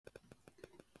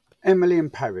Emily in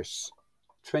Paris,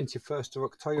 21st of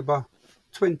October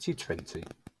 2020.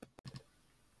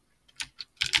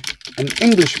 An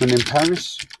Englishman in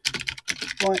Paris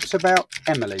writes about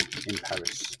Emily in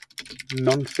Paris.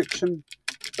 Non-fiction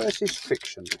versus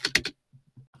fiction.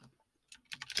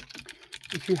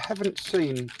 If you haven't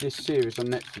seen this series on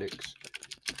Netflix,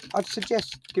 I'd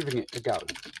suggest giving it a go.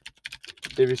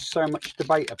 There is so much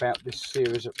debate about this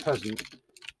series at present,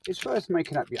 it's worth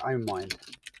making up your own mind.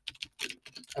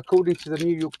 According to the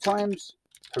New York Times,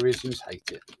 Parisians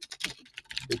hate it.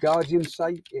 The Guardian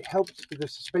say it helps with the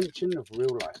suspension of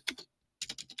real life.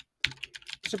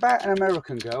 It's about an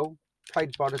American girl,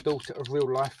 played by the daughter of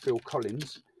real-life Phil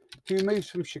Collins, who moves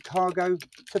from Chicago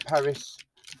to Paris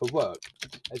for work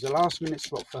as a last-minute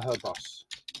swap for her boss.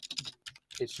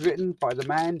 It's written by the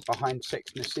man behind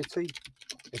Sex and the City,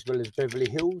 as well as Beverly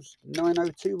Hills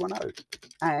 90210,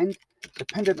 and,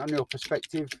 dependent on your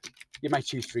perspective, you may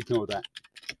choose to ignore that.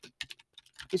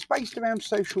 It's based around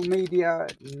social media,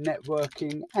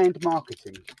 networking and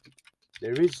marketing.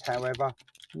 There is, however,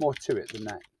 more to it than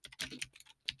that.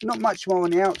 Not much more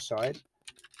on the outside,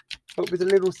 but with a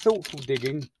little thoughtful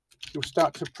digging, you'll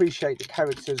start to appreciate the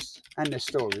characters and their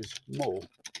stories more.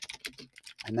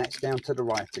 And that's down to the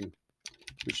writing,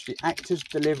 which the actors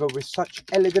deliver with such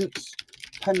elegance,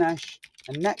 panache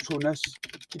and naturalness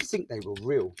you'd think they were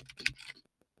real.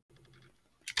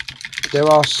 There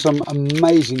are some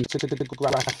amazing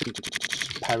graphics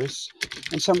in Paris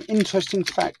and some interesting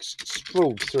facts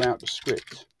sprawled throughout the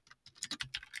script.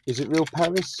 Is it real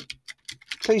Paris?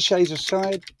 Clichés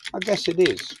aside, I guess it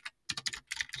is.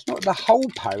 It's not the whole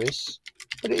Paris,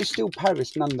 but it is still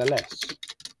Paris nonetheless.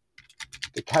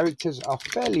 The characters are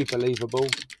fairly believable,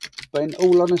 but in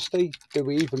all honesty, do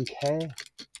we even care?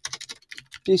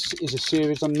 This is a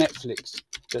series on Netflix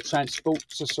that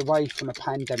transports us away from a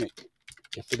pandemic.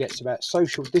 It forgets about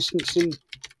social distancing,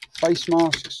 face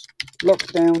masks,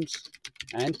 lockdowns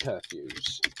and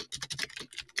curfews.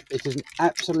 It is an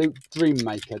absolute dream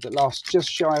maker that lasts just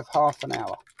shy of half an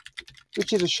hour,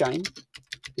 which is a shame,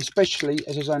 especially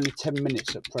as there's only 10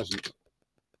 minutes at present.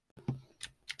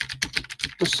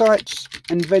 The sites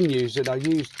and venues that are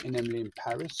used in Emily in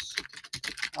Paris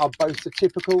are both the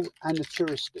typical and the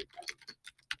touristic,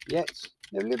 yet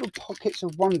there are little pockets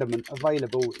of wonderment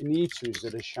available in the eateries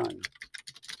that are shown.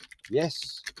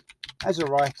 Yes, as a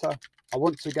writer, I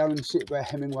want to go and sit where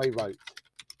Hemingway wrote.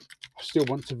 I still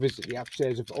want to visit the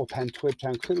upstairs of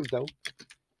Opentwebtown,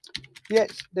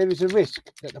 yet there is a risk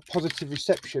that the positive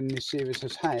reception this series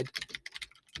has had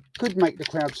could make the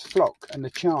crowds flock and the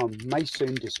charm may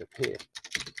soon disappear.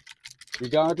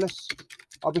 Regardless,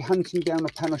 I'll be hunting down a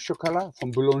pain au chocolat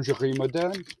from Boulangerie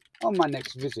Moderne on my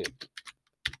next visit.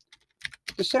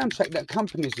 The soundtrack that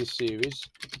accompanies this series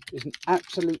is an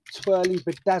absolute twirling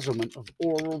bedazzlement of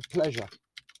oral pleasure.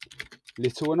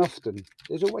 Little and often,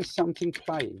 there's always something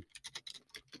playing.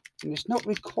 And it's not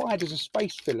required as a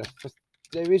space filler, for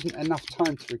there isn't enough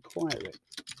time to require it.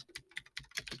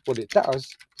 What it does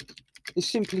is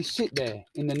simply sit there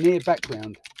in the near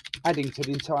background, adding to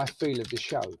the entire feel of the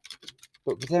show,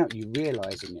 but without you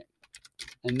realising it.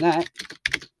 And that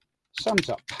sums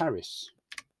up Paris.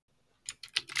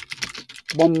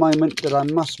 One moment that I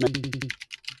must mention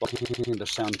in the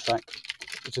soundtrack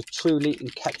is a truly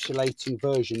encapsulating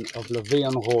version of La Vie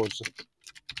en Rose.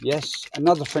 Yes,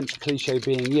 another French cliché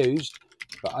being used,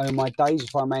 but oh my days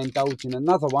if I may indulge in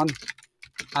another one,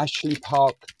 Ashley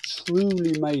Park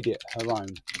truly made it her own.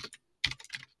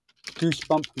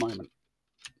 Goosebump moment.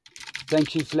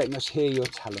 Thank you for letting us hear your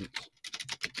talent.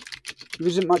 There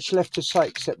isn't much left to say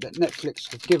except that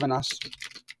Netflix have given us,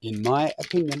 in my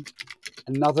opinion,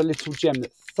 another little gem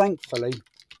that thankfully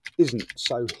isn't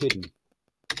so hidden.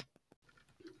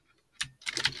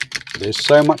 There's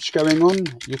so much going on,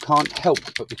 you can't help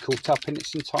but be caught up in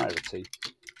its entirety.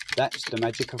 That's the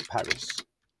magic of Paris.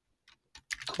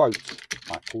 Quote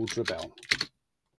by Paul Drabell.